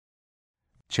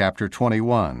chapter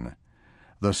 21,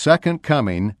 the second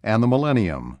coming and the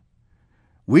millennium.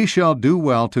 We shall do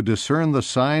well to discern the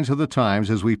signs of the times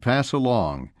as we pass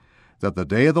along, that the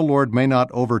day of the Lord may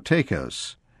not overtake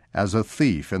us as a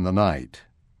thief in the night.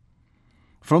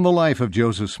 From the life of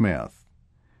Joseph Smith.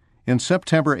 In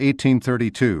September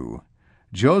 1832,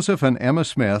 Joseph and Emma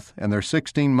Smith and their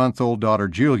 16-month-old daughter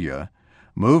Julia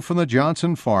moved from the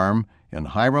Johnson farm in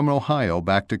Hiram, Ohio,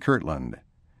 back to Kirtland.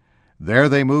 There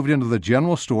they moved into the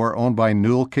general store owned by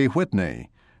Newell K. Whitney,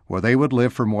 where they would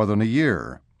live for more than a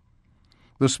year.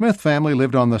 The Smith family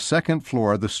lived on the second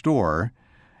floor of the store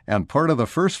and part of the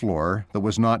first floor that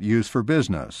was not used for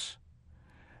business.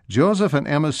 Joseph and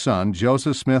Emma's son,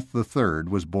 Joseph Smith III,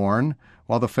 was born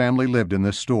while the family lived in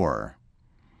this store.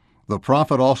 The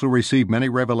prophet also received many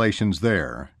revelations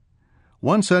there.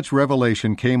 One such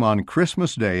revelation came on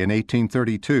Christmas Day in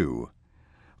 1832.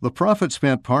 The prophet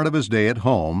spent part of his day at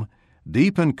home,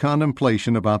 deep in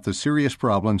contemplation about the serious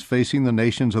problems facing the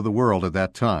nations of the world at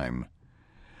that time.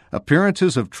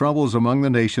 Appearances of troubles among the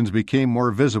nations became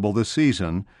more visible this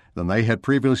season than they had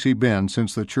previously been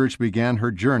since the church began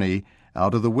her journey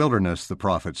out of the wilderness, the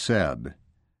prophet said.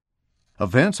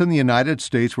 Events in the United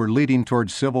States were leading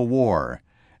toward civil war,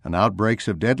 and outbreaks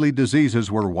of deadly diseases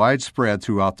were widespread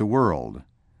throughout the world.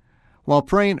 While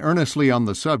praying earnestly on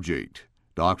the subject,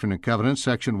 Doctrine and Covenants,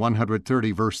 section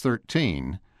 130, verse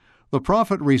 13, the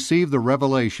prophet received the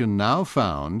revelation now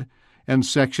found in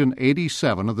section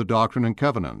 87 of the Doctrine and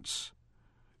Covenants.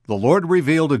 The Lord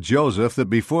revealed to Joseph that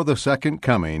before the second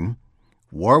coming,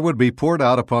 war would be poured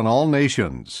out upon all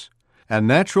nations, and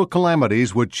natural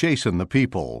calamities would chasten the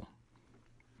people.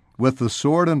 With the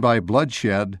sword and by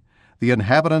bloodshed, the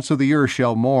inhabitants of the earth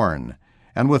shall mourn,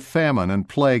 and with famine and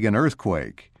plague and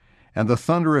earthquake, and the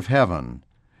thunder of heaven,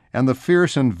 and the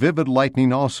fierce and vivid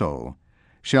lightning also,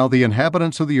 shall the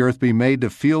inhabitants of the earth be made to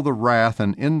feel the wrath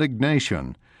and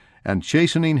indignation and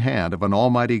chastening hand of an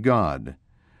almighty God,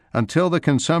 until the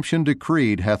consumption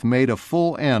decreed hath made a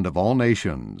full end of all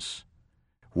nations.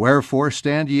 Wherefore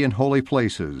stand ye in holy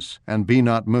places, and be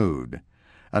not moved,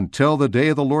 until the day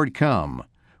of the Lord come,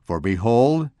 for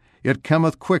behold, it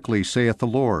cometh quickly, saith the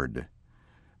Lord.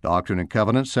 Doctrine and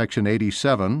Covenants, section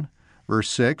 87, verse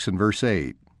 6 and verse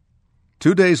 8.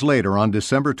 2 days later, on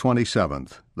December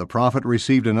 27th, the prophet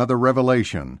received another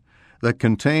revelation that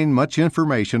contained much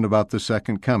information about the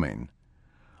second coming.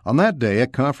 On that day, a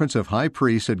conference of high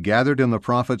priests had gathered in the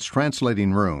prophet's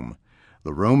translating room,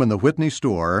 the room in the Whitney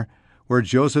store where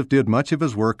Joseph did much of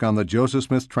his work on the Joseph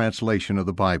Smith translation of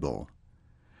the Bible.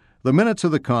 The minutes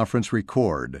of the conference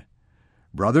record,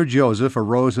 Brother Joseph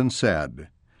arose and said,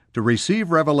 "To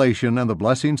receive revelation and the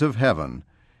blessings of heaven,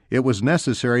 it was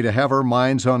necessary to have our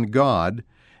minds on God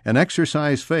and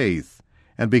exercise faith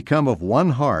and become of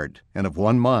one heart and of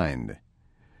one mind.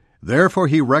 Therefore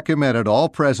he recommended all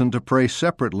present to pray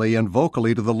separately and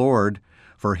vocally to the Lord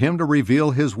for him to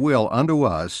reveal his will unto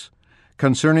us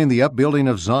concerning the upbuilding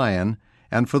of Zion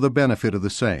and for the benefit of the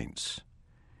saints."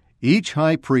 Each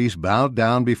high priest bowed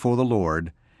down before the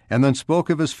Lord and then spoke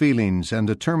of his feelings and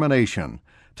determination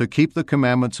to keep the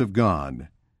commandments of God.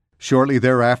 Shortly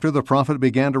thereafter, the prophet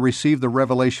began to receive the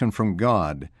revelation from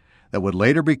God that would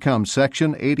later become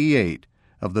section 88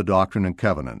 of the Doctrine and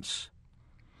Covenants.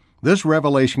 This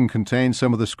revelation contains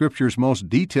some of the Scripture's most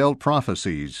detailed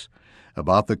prophecies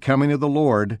about the coming of the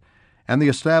Lord and the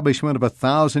establishment of a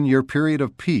 1,000-year period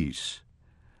of peace.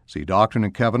 See Doctrine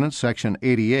and Covenants, section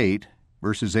 88,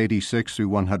 verses 86 through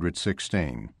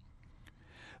 116.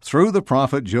 Through the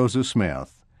prophet Joseph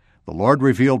Smith, the Lord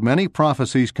revealed many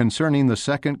prophecies concerning the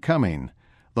second coming,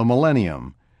 the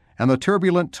millennium, and the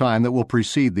turbulent time that will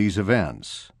precede these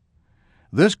events.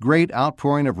 This great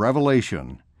outpouring of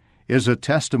revelation is a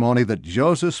testimony that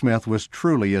Joseph Smith was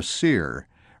truly a seer,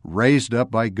 raised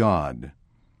up by God.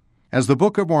 As the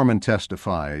Book of Mormon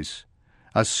testifies,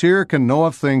 a seer can know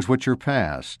of things which are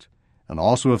past, and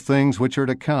also of things which are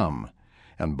to come,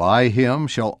 and by him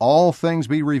shall all things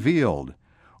be revealed,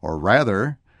 or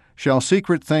rather, shall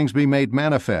secret things be made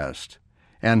manifest,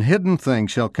 and hidden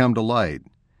things shall come to light,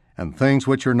 and things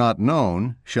which are not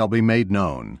known shall be made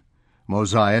known.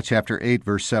 Mosiah chapter 8,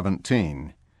 verse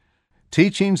 17.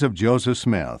 Teachings of Joseph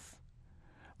Smith.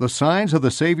 The signs of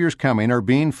the Savior's coming are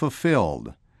being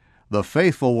fulfilled. The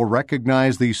faithful will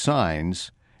recognize these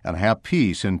signs and have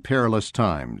peace in perilous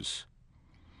times.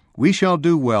 We shall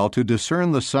do well to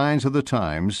discern the signs of the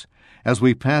times as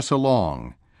we pass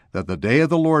along, that the day of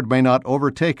the Lord may not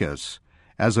overtake us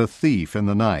as a thief in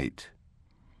the night.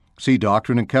 See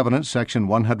Doctrine and Covenants, section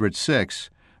 106,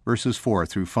 verses 4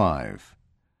 through 5.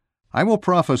 I will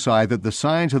prophesy that the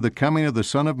signs of the coming of the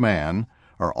Son of Man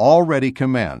are already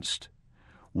commenced.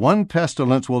 One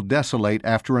pestilence will desolate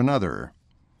after another.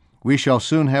 We shall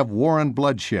soon have war and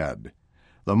bloodshed.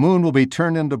 The moon will be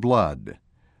turned into blood.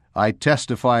 I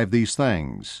testify of these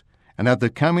things, and that the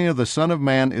coming of the Son of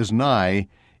Man is nigh,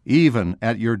 even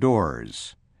at your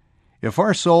doors. If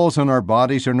our souls and our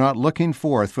bodies are not looking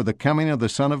forth for the coming of the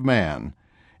Son of Man,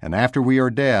 and after we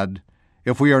are dead,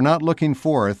 if we are not looking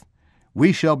forth,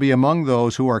 we shall be among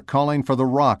those who are calling for the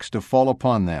rocks to fall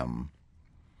upon them.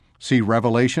 See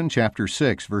Revelation chapter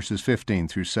 6, verses 15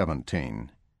 through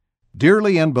 17.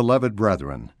 Dearly and beloved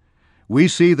brethren, we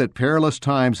see that perilous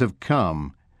times have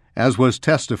come, as was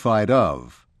testified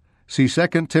of. See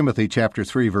 2 Timothy chapter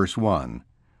 3, verse 1.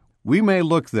 We may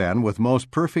look then with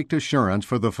most perfect assurance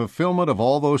for the fulfillment of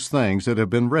all those things that have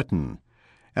been written,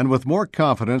 and with more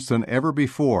confidence than ever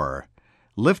before,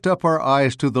 lift up our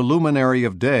eyes to the luminary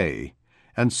of day,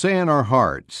 and say in our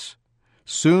hearts,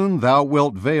 Soon thou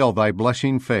wilt veil thy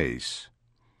blushing face.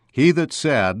 He that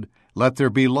said, Let there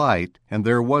be light, and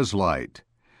there was light.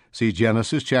 See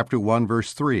Genesis chapter 1,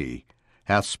 verse 3,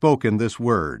 hath spoken this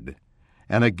word.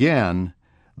 And again,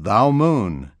 Thou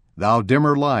moon, thou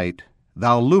dimmer light,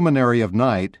 thou luminary of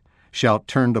night, shalt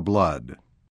turn to blood.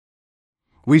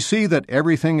 We see that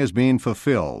everything is being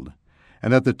fulfilled,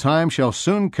 and that the time shall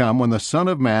soon come when the Son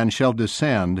of Man shall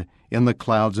descend in the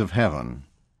clouds of heaven.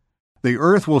 The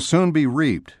earth will soon be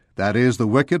reaped, that is, the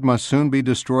wicked must soon be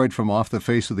destroyed from off the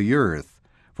face of the earth,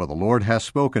 for the Lord hath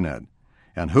spoken it.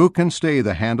 And who can stay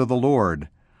the hand of the Lord?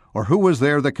 Or who is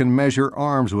there that can measure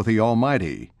arms with the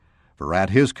Almighty? For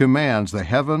at his commands the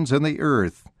heavens and the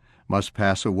earth must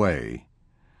pass away.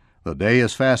 The day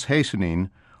is fast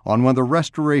hastening on when the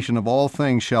restoration of all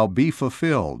things shall be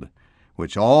fulfilled,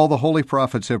 which all the holy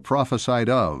prophets have prophesied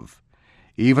of,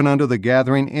 even unto the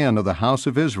gathering in of the house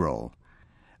of Israel.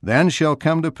 Then shall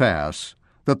come to pass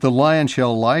that the lion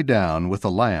shall lie down with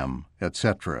the lamb,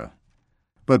 etc.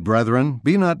 But, brethren,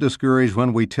 be not discouraged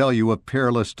when we tell you of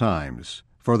perilous times,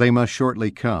 for they must shortly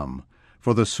come.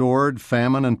 For the sword,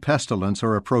 famine, and pestilence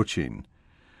are approaching.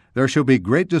 There shall be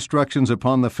great destructions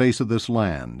upon the face of this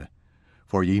land.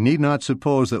 For ye need not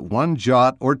suppose that one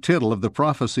jot or tittle of the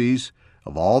prophecies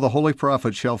of all the holy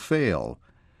prophets shall fail,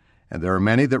 and there are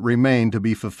many that remain to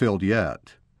be fulfilled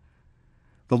yet.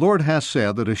 The Lord hath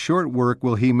said that a short work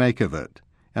will he make of it,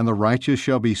 and the righteous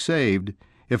shall be saved,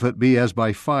 if it be as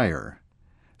by fire.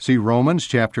 See Romans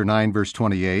chapter 9, verse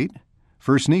 28,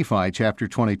 1 Nephi chapter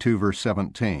 22, verse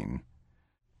 17.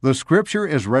 The Scripture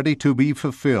is ready to be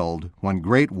fulfilled when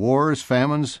great wars,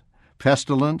 famines,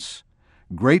 pestilence,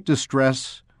 great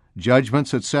distress,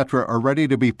 judgments, etc. are ready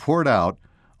to be poured out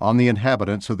on the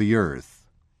inhabitants of the earth.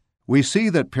 We see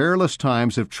that perilous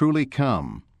times have truly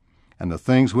come, and the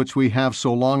things which we have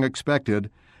so long expected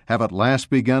have at last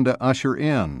begun to usher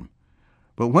in.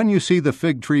 But when you see the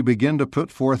fig tree begin to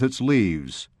put forth its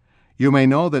leaves, you may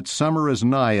know that summer is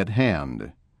nigh at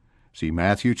hand. See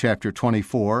Matthew chapter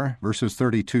 24, verses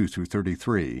 32 through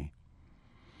 33.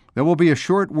 There will be a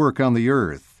short work on the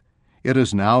earth. It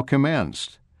is now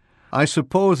commenced. I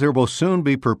suppose there will soon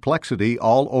be perplexity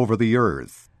all over the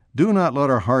earth. Do not let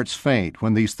our hearts faint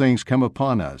when these things come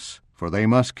upon us, for they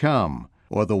must come,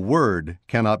 or the word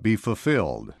cannot be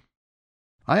fulfilled.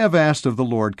 I have asked of the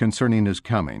Lord concerning his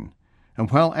coming, and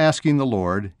while asking the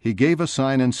Lord, he gave a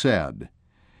sign and said,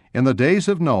 In the days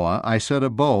of Noah I set a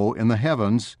bow in the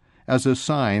heavens as a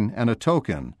sign and a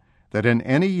token, that in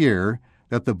any year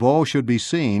that the bow should be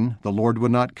seen, the Lord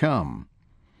would not come.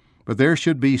 But there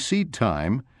should be seed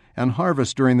time and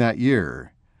harvest during that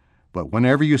year. But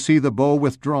whenever you see the bow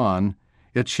withdrawn,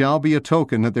 it shall be a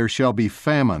token that there shall be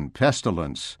famine,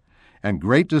 pestilence, and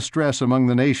great distress among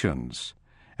the nations,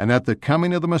 and that the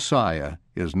coming of the Messiah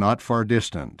is not far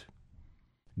distant.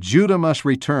 Judah must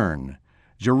return,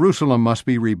 Jerusalem must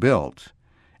be rebuilt,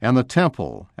 and the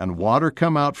temple and water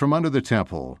come out from under the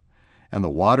temple, and the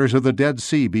waters of the Dead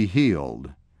Sea be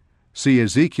healed. See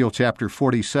Ezekiel chapter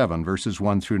 47, verses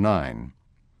 1 through 9.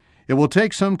 It will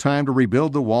take some time to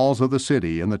rebuild the walls of the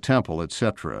city and the temple,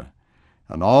 etc.,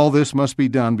 and all this must be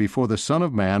done before the Son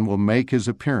of Man will make his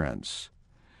appearance.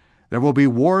 There will be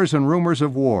wars and rumors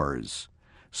of wars,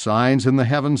 signs in the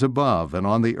heavens above and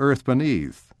on the earth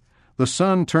beneath, the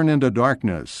sun turn into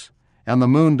darkness, and the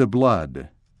moon to blood,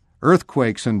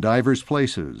 earthquakes in divers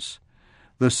places,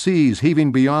 the seas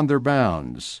heaving beyond their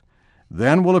bounds.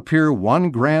 Then will appear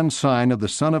one grand sign of the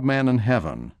Son of Man in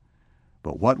heaven.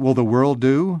 But what will the world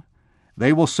do?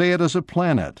 They will say it is a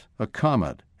planet, a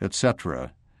comet,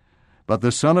 etc. But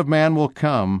the Son of Man will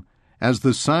come as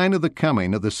the sign of the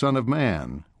coming of the Son of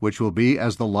Man, which will be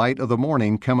as the light of the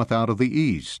morning cometh out of the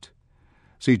east.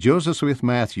 See Joseph Smith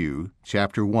Matthew,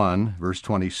 chapter 1, verse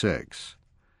 26.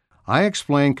 I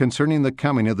explained concerning the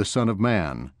coming of the Son of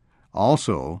Man,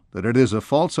 also that it is a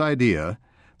false idea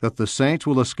that the saints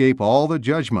will escape all the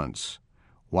judgments,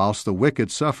 whilst the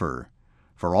wicked suffer,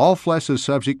 for all flesh is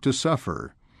subject to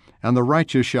suffer, and the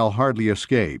righteous shall hardly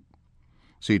escape.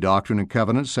 See Doctrine and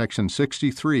Covenants, section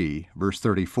 63, verse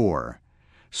 34.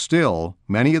 Still,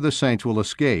 many of the saints will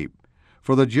escape,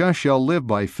 for the just shall live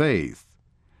by faith.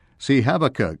 See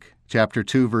Habakkuk, chapter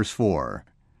 2, verse 4.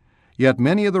 Yet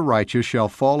many of the righteous shall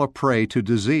fall a prey to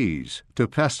disease, to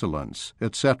pestilence,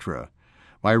 etc.,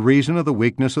 by reason of the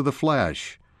weakness of the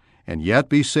flesh, and yet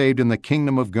be saved in the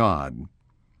kingdom of God.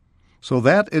 So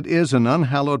that it is an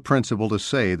unhallowed principle to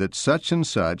say that such and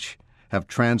such have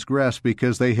transgressed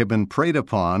because they have been preyed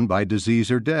upon by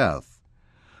disease or death.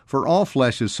 For all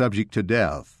flesh is subject to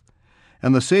death.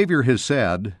 And the Savior has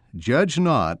said, Judge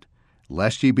not,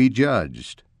 lest ye be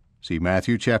judged. See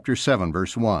Matthew chapter 7,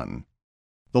 verse 1.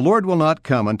 The Lord will not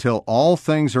come until all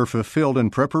things are fulfilled in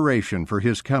preparation for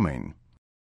His coming.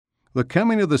 The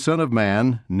coming of the Son of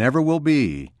Man never will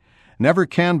be, never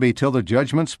can be till the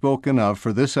judgments spoken of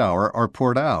for this hour are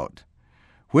poured out,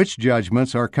 which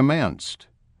judgments are commenced.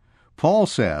 Paul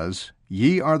says,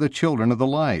 Ye are the children of the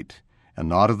light, and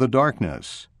not of the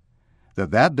darkness,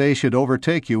 that day should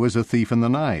overtake you as a thief in the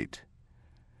night.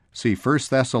 See 1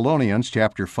 Thessalonians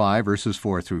chapter 5, verses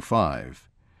 4 through 5.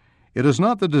 It is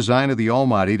not the design of the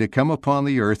Almighty to come upon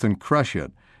the earth and crush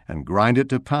it and grind it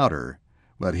to powder,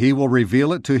 but He will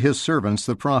reveal it to His servants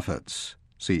the prophets.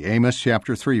 See Amos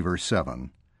chapter 3, verse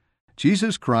 7.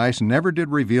 Jesus Christ never did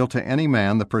reveal to any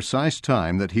man the precise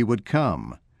time that He would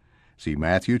come. See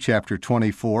Matthew chapter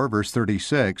 24, verse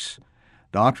 36,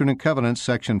 Doctrine and Covenants,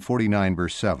 section 49,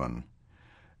 verse 7.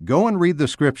 Go and read the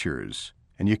Scriptures,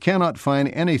 and you cannot find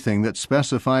anything that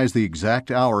specifies the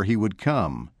exact hour He would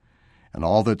come, and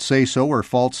all that say so are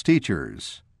false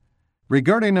teachers.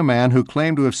 Regarding a man who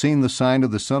claimed to have seen the sign of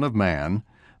the Son of Man,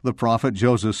 the prophet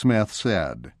Joseph Smith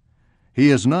said, He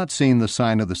has not seen the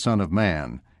sign of the Son of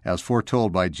Man, as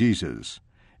foretold by Jesus,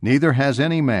 neither has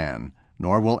any man,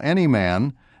 nor will any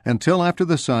man, until after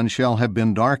the sun shall have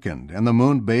been darkened, and the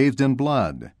moon bathed in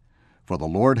blood. For the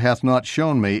Lord hath not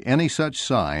shown me any such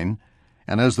sign,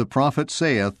 and as the prophet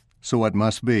saith, so it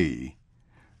must be.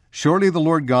 Surely the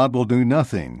Lord God will do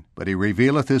nothing, but He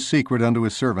revealeth His secret unto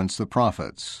His servants the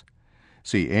prophets.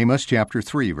 See Amos chapter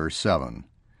 3, verse 7.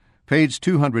 Page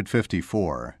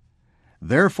 254.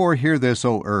 Therefore hear this,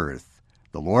 O earth.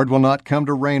 The Lord will not come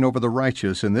to reign over the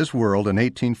righteous in this world in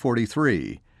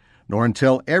 1843, nor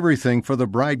until everything for the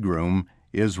bridegroom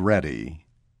is ready.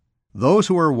 Those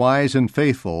who are wise and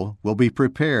faithful will be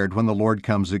prepared when the Lord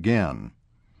comes again.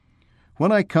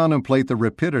 When I contemplate the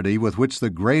rapidity with which the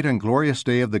great and glorious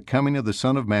day of the coming of the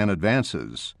Son of Man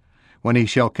advances, when He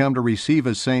shall come to receive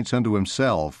His saints unto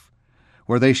Himself,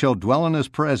 where they shall dwell in His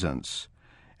presence,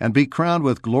 and be crowned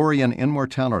with glory and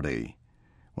immortality,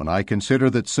 when I consider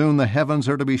that soon the heavens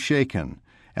are to be shaken,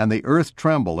 and the earth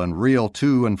tremble and reel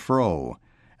to and fro,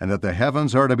 and that the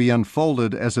heavens are to be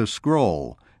unfolded as a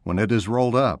scroll when it is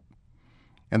rolled up,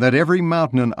 and that every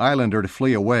mountain and island are to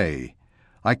flee away,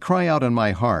 I cry out in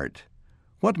my heart,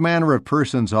 What manner of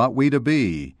persons ought we to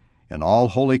be in all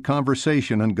holy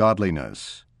conversation and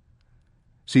godliness?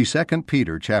 See 2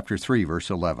 Peter chapter 3, verse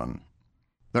 11.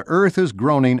 The earth is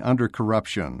groaning under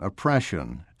corruption,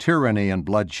 oppression, tyranny, and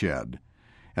bloodshed,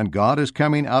 and God is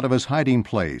coming out of His hiding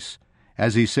place,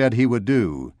 as He said He would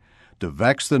do, to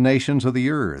vex the nations of the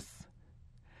earth.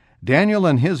 Daniel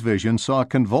in his vision saw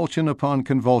convulsion upon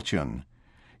convulsion.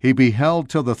 He beheld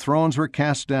till the thrones were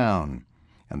cast down,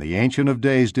 and the Ancient of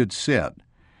Days did sit,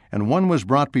 and one was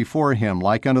brought before Him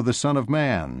like unto the Son of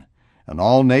Man, and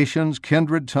all nations,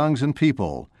 kindred, tongues, and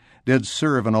people did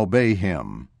serve and obey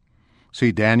Him.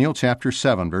 See Daniel chapter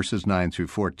 7, verses 9 through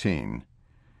 14.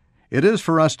 It is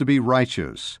for us to be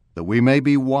righteous, that we may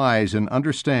be wise and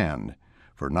understand,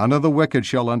 for none of the wicked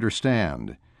shall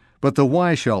understand, but the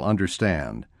wise shall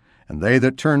understand, and they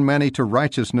that turn many to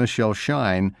righteousness shall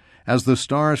shine as the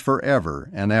stars forever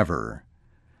and ever.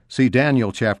 See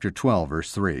Daniel chapter 12,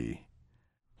 verse 3.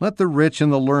 Let the rich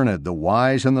and the learned, the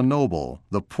wise and the noble,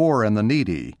 the poor and the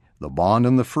needy, the bond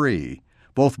and the free,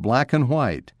 both black and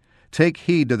white, take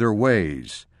heed to their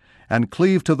ways, and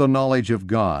cleave to the knowledge of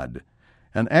God,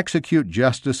 and execute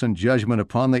justice and judgment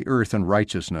upon the earth in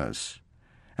righteousness,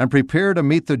 and prepare to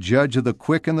meet the judge of the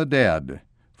quick and the dead,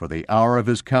 for the hour of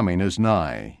His coming is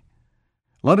nigh.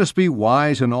 Let us be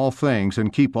wise in all things,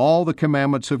 and keep all the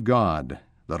commandments of God,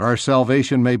 that our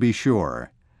salvation may be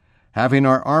sure, having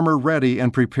our armor ready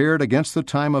and prepared against the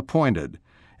time appointed,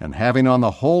 and having on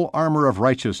the whole armor of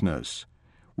righteousness,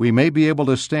 we may be able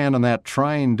to stand on that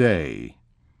trying day.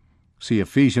 See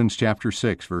Ephesians chapter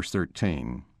 6, verse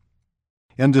 13.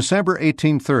 In December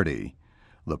 1830,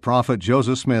 the prophet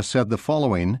Joseph Smith said the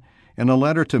following in a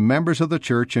letter to members of the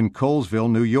church in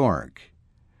Colesville, New York.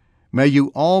 May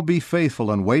you all be faithful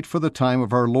and wait for the time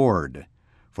of our Lord,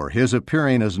 for his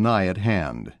appearing is nigh at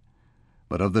hand.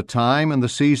 But of the time and the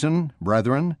season,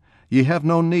 brethren, ye have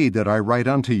no need that I write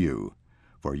unto you,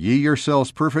 for ye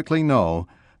yourselves perfectly know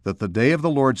that the day of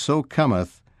the Lord so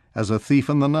cometh as a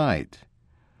thief in the night.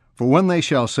 For when they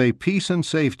shall say peace and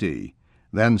safety,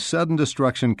 then sudden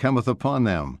destruction cometh upon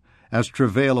them, as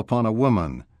travail upon a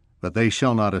woman, but they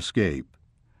shall not escape.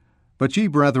 But ye,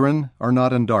 brethren, are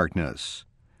not in darkness.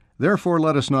 Therefore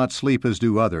let us not sleep as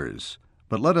do others,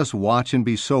 but let us watch and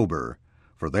be sober.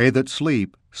 For they that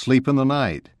sleep, sleep in the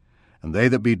night, and they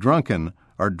that be drunken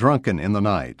are drunken in the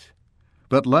night.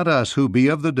 But let us who be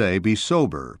of the day be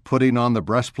sober, putting on the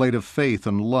breastplate of faith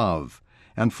and love,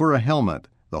 and for a helmet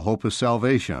the hope of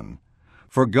salvation.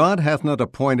 For God hath not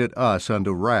appointed us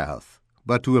unto wrath,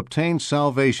 but to obtain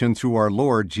salvation through our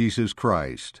Lord Jesus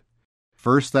Christ.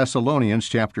 1 Thessalonians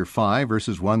chapter 5,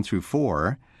 verses 1 through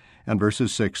 4, and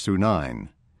verses 6 through 9.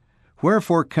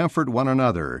 Wherefore comfort one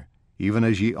another, even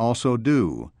as ye also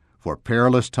do, for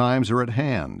perilous times are at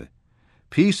hand.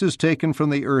 Peace is taken from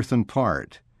the earth in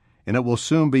part, and it will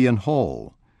soon be in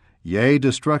whole. Yea,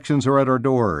 destructions are at our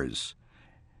doors,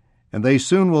 and they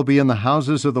soon will be in the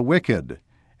houses of the wicked,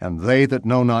 and they that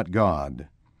know not God.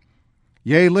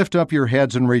 Yea, lift up your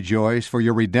heads and rejoice, for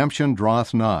your redemption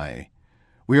draweth nigh.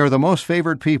 We are the most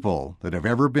favored people that have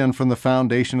ever been from the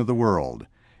foundation of the world,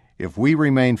 if we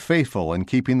remain faithful in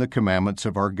keeping the commandments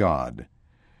of our God.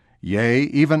 Yea,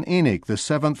 even Enoch, the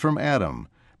seventh from Adam,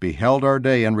 beheld our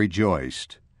day and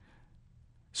rejoiced.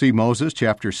 See Moses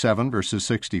chapter 7, verses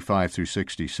 65 through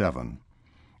 67.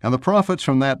 And the prophets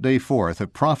from that day forth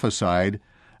have prophesied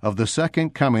of the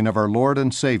second coming of our Lord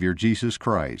and Savior Jesus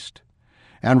Christ,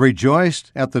 and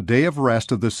rejoiced at the day of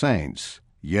rest of the saints.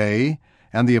 Yea,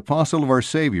 and the apostle of our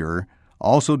Savior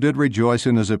also did rejoice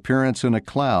in his appearance in a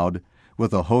cloud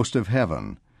with a host of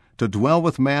heaven, to dwell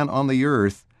with man on the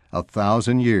earth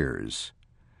 1,000 years.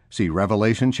 See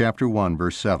Revelation chapter 1,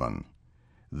 verse 7.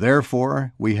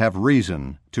 Therefore we have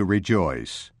reason to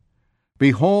rejoice.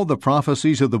 Behold, the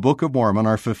prophecies of the Book of Mormon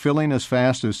are fulfilling as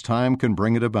fast as time can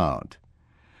bring it about.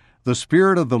 The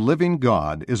Spirit of the living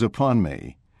God is upon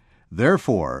me.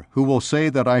 Therefore, who will say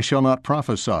that I shall not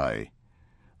prophesy?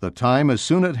 The time is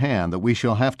soon at hand that we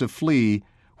shall have to flee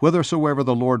whithersoever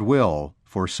the Lord will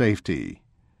for safety.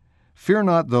 Fear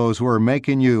not those who are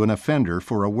making you an offender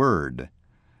for a word.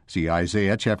 See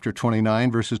Isaiah chapter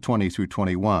 29, verses 20 through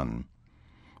 21.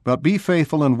 But be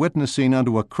faithful in witnessing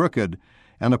unto a crooked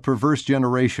and a perverse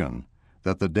generation,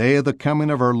 that the day of the coming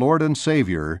of our Lord and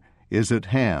Savior is at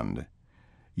hand.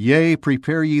 Yea,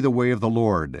 prepare ye the way of the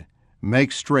Lord,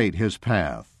 make straight his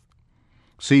path.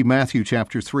 See Matthew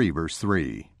chapter 3, verse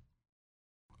 3.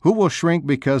 Who will shrink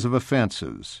because of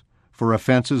offenses? For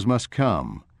offenses must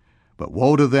come. But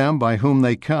woe to them by whom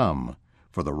they come,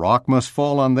 for the rock must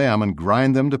fall on them and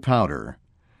grind them to powder.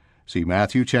 See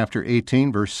Matthew chapter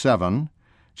 18, verse 7,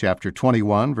 chapter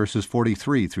 21, verses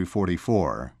 43 through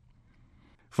 44.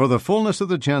 For the fullness of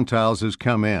the Gentiles is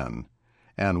come in,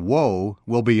 and woe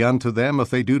will be unto them if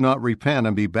they do not repent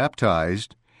and be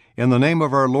baptized in the name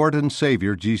of our Lord and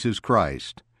Savior Jesus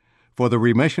Christ, for the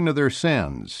remission of their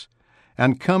sins,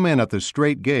 and come in at the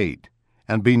strait gate,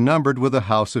 and be numbered with the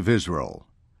house of Israel.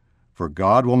 For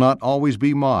God will not always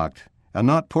be mocked, and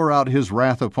not pour out his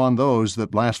wrath upon those that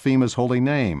blaspheme his holy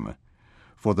name.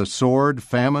 For the sword,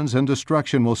 famines, and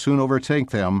destruction will soon overtake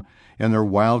them in their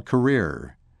wild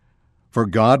career. For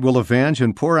God will avenge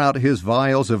and pour out his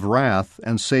vials of wrath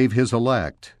and save his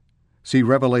elect. See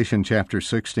Revelation chapter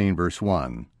 16, verse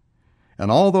 1.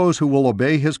 And all those who will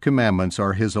obey his commandments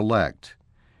are his elect,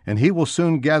 and he will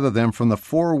soon gather them from the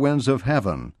four winds of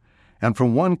heaven, and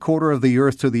from one quarter of the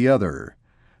earth to the other.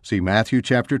 See Matthew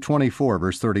chapter 24,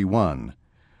 verse 31.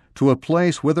 To a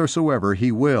place whithersoever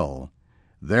he will.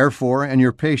 Therefore, in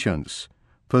your patience,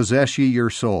 possess ye your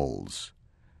souls.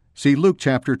 See Luke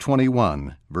chapter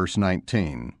 21, verse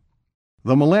 19.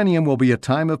 The millennium will be a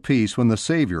time of peace when the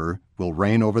Savior will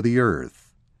reign over the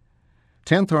earth.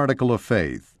 10th article of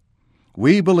faith.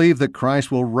 We believe that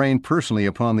Christ will reign personally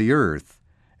upon the earth,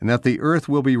 and that the earth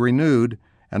will be renewed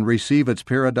and receive its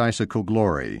paradisical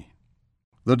glory.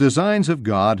 The designs of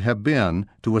God have been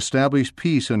to establish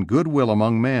peace and goodwill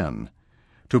among men,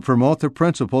 to promote the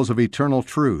principles of eternal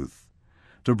truth,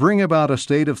 to bring about a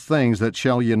state of things that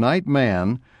shall unite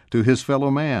man to his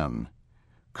fellow man,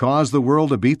 cause the world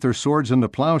to beat their swords into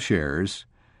plowshares,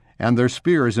 and their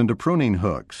spears into pruning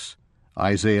hooks.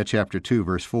 Isaiah chapter 2,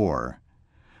 verse 4.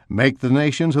 make the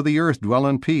nations of the earth dwell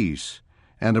in peace,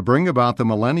 and to bring about the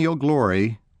millennial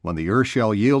glory, when the earth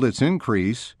shall yield its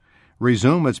increase,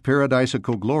 resume its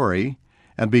paradisical glory,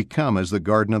 and become as the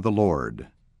garden of the Lord.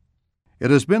 It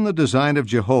has been the design of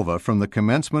Jehovah from the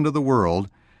commencement of the world,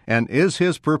 and is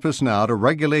His purpose now to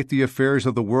regulate the affairs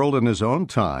of the world in His own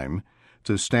time,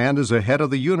 to stand as a head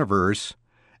of the universe,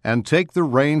 and take the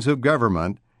reins of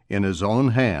government in His own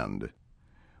hand.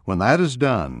 When that is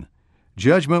done,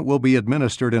 judgment will be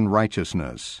administered in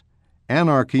righteousness,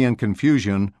 anarchy and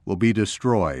confusion will be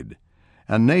destroyed,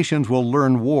 and nations will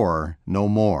learn war no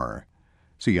more.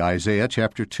 See Isaiah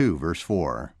chapter 2, verse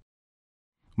 4.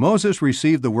 Moses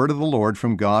received the word of the Lord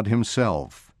from God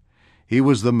Himself. He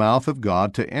was the mouth of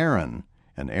God to Aaron,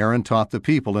 and Aaron taught the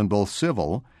people in both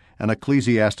civil and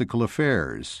ecclesiastical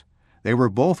affairs. They were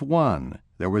both one.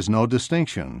 There was no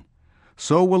distinction.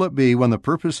 So will it be when the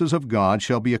purposes of God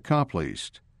shall be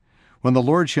accomplished, when the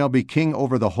Lord shall be king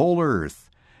over the whole earth,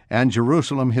 and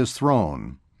Jerusalem His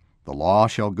throne. The law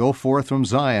shall go forth from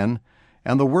Zion,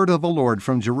 and the word of the Lord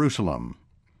from Jerusalem.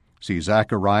 See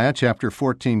Zechariah chapter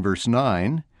 14, verse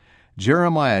 9,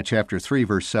 Jeremiah chapter 3,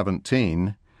 verse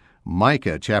 17,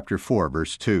 Micah chapter 4,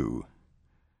 verse 2.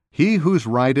 He whose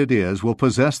right it is will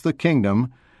possess the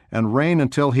kingdom and reign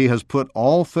until He has put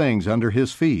all things under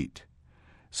His feet.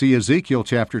 See Ezekiel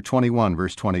chapter 21,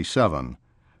 verse 27,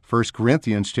 1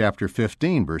 Corinthians chapter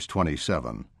 15, verse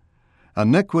 27.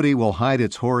 Iniquity will hide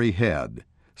its hoary head,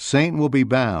 Satan will be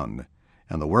bound,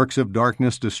 and the works of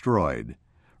darkness destroyed.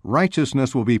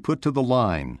 Righteousness will be put to the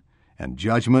line, and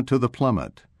judgment to the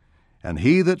plummet. And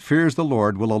he that fears the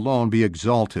Lord will alone be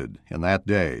exalted in that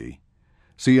day.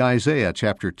 See Isaiah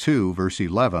chapter 2, verse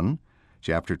 11,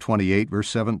 chapter 28, verse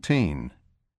 17.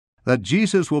 That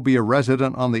Jesus will be a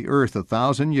resident on the earth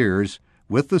 1,000 years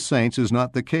with the saints is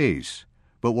not the case,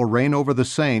 but will reign over the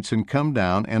saints and come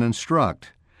down and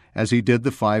instruct, as He did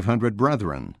the 500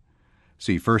 brethren.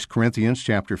 See 1 Corinthians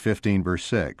chapter 15, verse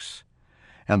 6.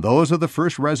 And those of the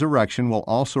first resurrection will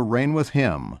also reign with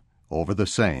Him over the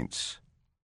saints.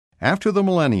 After the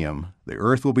millennium, the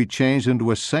earth will be changed into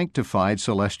a sanctified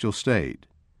celestial state.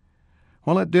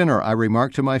 While at dinner, I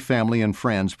remarked to my family and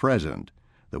friends present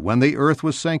that when the earth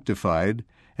was sanctified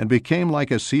and became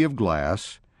like a sea of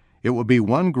glass, it would be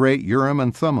one great Urim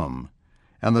and Thummim,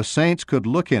 and the saints could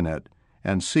look in it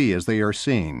and see as they are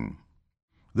seen.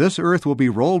 This earth will be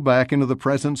rolled back into the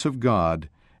presence of God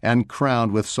and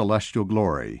crowned with celestial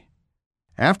glory.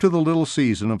 After the little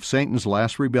season of Satan's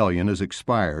last rebellion is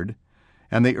expired,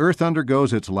 and the earth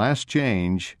undergoes its last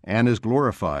change and is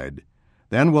glorified,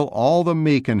 then will all the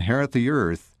meek inherit the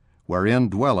earth, wherein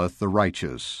dwelleth the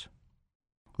righteous.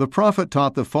 The prophet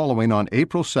taught the following on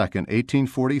April 2,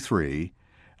 1843,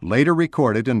 later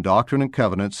recorded in Doctrine and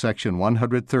Covenants, section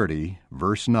 130,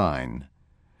 verse 9.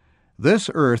 This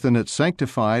earth in its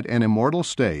sanctified and immortal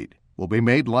state will be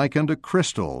made like unto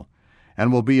crystal,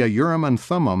 and will be a Urim and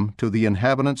Thummim to the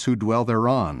inhabitants who dwell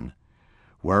thereon,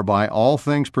 whereby all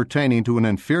things pertaining to an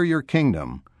inferior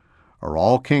kingdom, or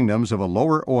all kingdoms of a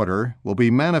lower order, will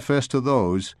be manifest to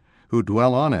those who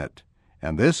dwell on it,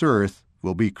 and this earth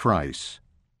will be Christ's.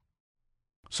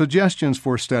 Suggestions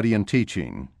for study and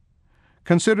teaching.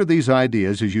 Consider these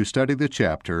ideas as you study the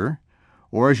chapter,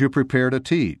 or as you prepare to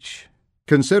teach.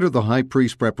 Consider the high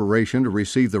priest's preparation to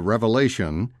receive the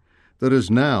revelation that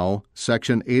is now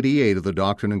section 88 of the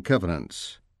Doctrine and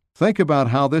Covenants. Think about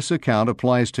how this account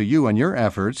applies to you and your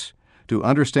efforts to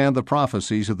understand the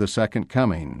prophecies of the second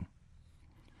coming.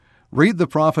 Read the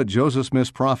prophet Joseph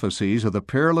Smith's prophecies of the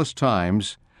perilous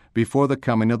times before the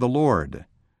coming of the Lord.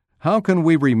 How can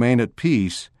we remain at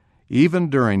peace even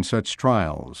during such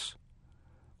trials?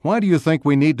 Why do you think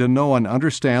we need to know and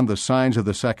understand the signs of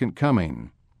the second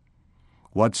coming?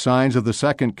 What signs of the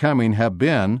second coming have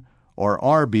been or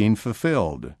are being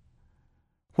fulfilled?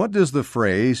 What does the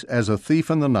phrase, "as a thief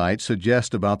in the night,"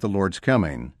 suggest about the Lord's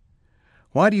coming?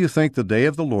 Why do you think the day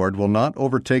of the Lord will not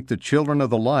overtake the children of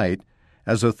the light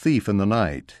as a thief in the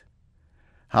night?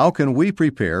 How can we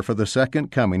prepare for the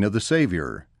second coming of the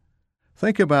Savior?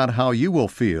 Think about how you will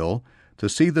feel to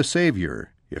see the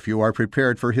Savior if you are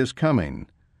prepared for His coming.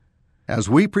 As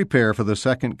we prepare for the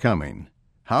second coming,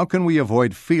 how can we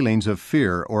avoid feelings of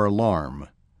fear or alarm?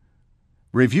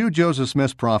 Review Joseph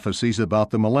Smith's prophecies about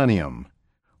the millennium.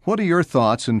 What are your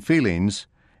thoughts and feelings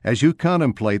as you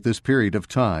contemplate this period of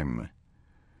time?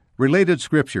 Related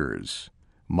scriptures.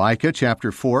 Micah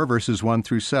chapter 4, verses 1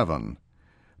 through 7.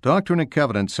 Doctrine and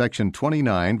Covenants, section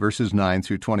 29, verses 9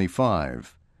 through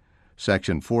 25.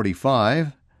 Section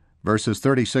 45, verses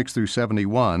 36 through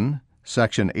 71,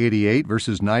 section 88,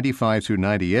 verses 95 through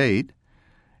 98,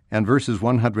 and verses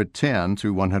 110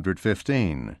 through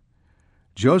 115.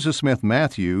 Joseph Smith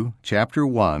Matthew, chapter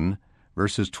 1,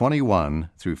 verses 21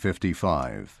 through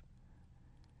 55.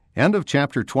 End of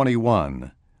chapter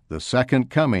 21, the second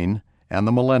coming and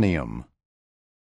the millennium.